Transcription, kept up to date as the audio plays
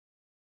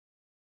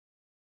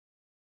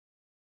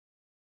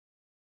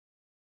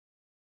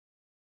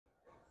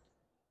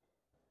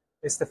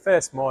It's the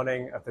first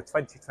morning of the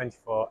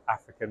 2024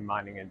 African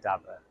Mining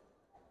Indaba,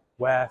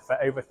 where for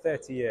over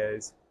 30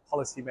 years,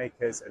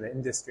 policymakers and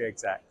industry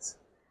execs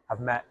have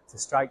met to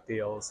strike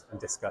deals and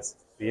discuss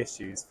the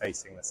issues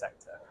facing the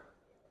sector.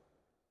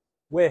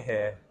 We're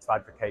here to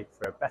advocate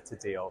for a better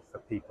deal for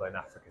people in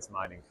Africa's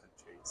mining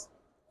countries.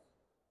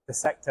 The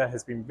sector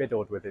has been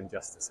riddled with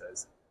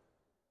injustices,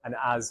 and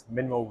as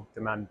mineral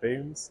demand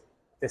booms,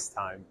 this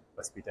time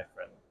must be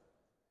different.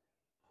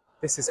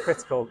 This is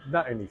critical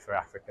not only for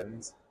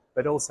Africans,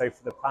 but also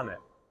for the planet.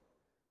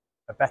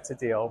 A better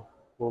deal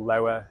will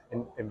lower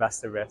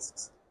investor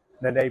risks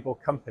and enable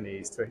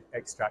companies to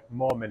extract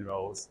more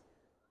minerals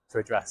to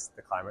address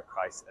the climate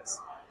crisis.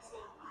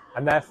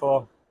 And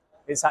therefore,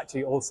 it's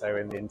actually also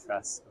in the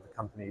interests of the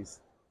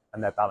companies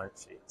and their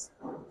balance sheets.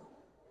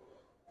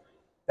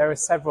 There are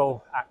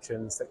several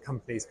actions that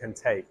companies can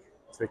take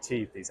to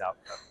achieve these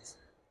outcomes.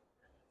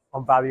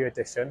 On value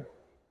addition,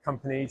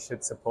 companies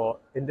should support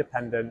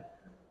independent,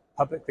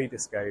 publicly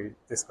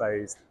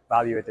disclosed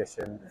value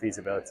addition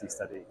feasibility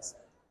studies.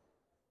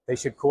 They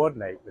should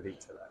coordinate with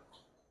each other.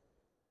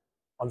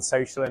 On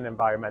social and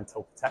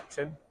environmental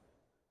protection,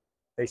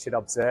 they should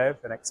observe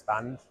and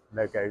expand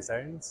no-go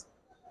zones.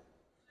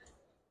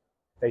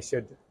 They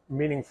should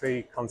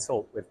meaningfully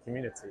consult with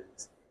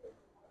communities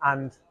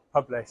and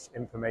publish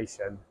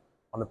information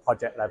on the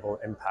project level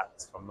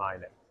impacts from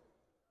mining.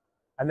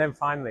 And then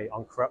finally,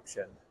 on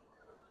corruption,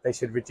 they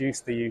should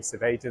reduce the use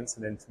of agents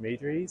and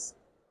intermediaries,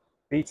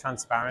 be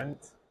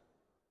transparent,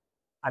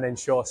 and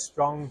ensure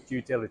strong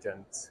due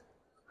diligence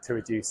to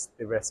reduce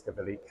the risk of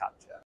elite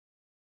capture.